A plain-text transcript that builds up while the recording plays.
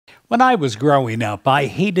When I was growing up, I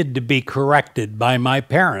hated to be corrected by my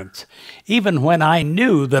parents, even when I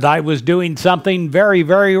knew that I was doing something very,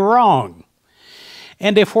 very wrong.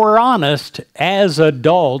 And if we're honest, as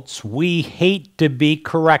adults, we hate to be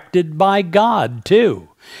corrected by God, too,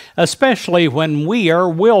 especially when we are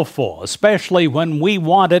willful, especially when we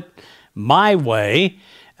want it my way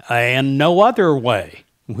and no other way.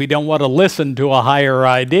 We don't want to listen to a higher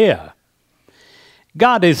idea.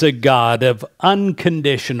 God is a God of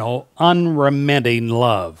unconditional, unremitting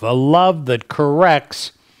love, a love that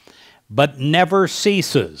corrects but never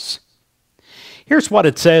ceases. Here's what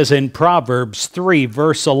it says in Proverbs 3,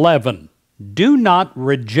 verse 11. Do not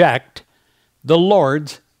reject the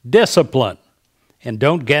Lord's discipline, and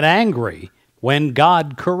don't get angry when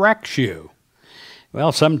God corrects you.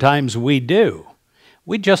 Well, sometimes we do.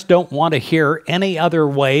 We just don't want to hear any other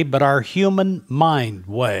way but our human mind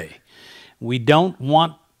way. We don't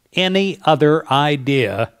want any other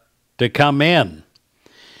idea to come in.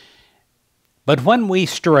 But when we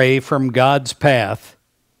stray from God's path,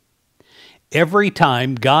 every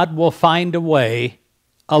time God will find a way,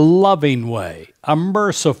 a loving way, a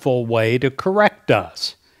merciful way to correct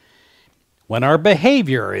us. When our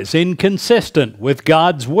behavior is inconsistent with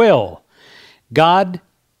God's will, God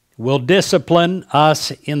will discipline us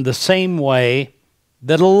in the same way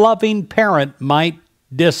that a loving parent might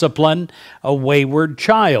discipline a wayward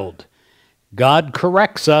child. God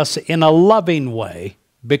corrects us in a loving way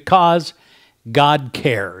because God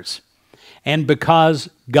cares and because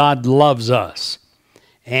God loves us.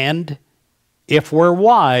 And if we're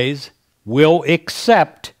wise, we'll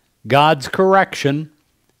accept God's correction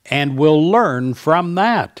and we'll learn from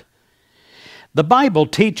that. The Bible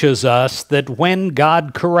teaches us that when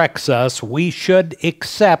God corrects us, we should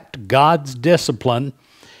accept God's discipline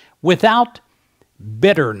without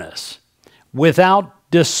bitterness, without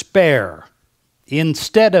despair.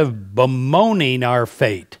 Instead of bemoaning our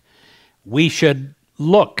fate, we should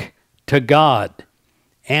look to God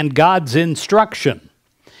and God's instruction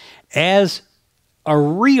as a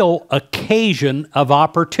real occasion of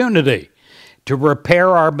opportunity to repair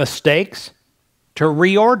our mistakes, to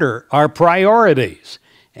reorder our priorities,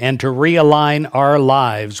 and to realign our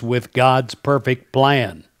lives with God's perfect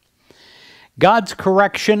plan. God's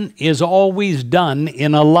correction is always done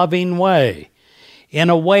in a loving way, in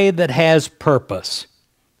a way that has purpose.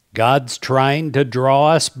 God's trying to draw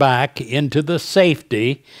us back into the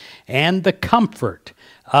safety and the comfort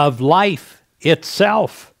of life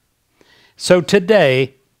itself. So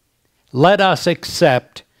today, let us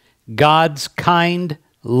accept God's kind,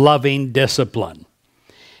 loving discipline,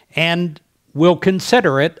 and we'll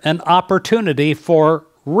consider it an opportunity for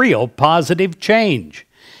real positive change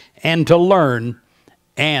and to learn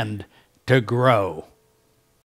and to grow.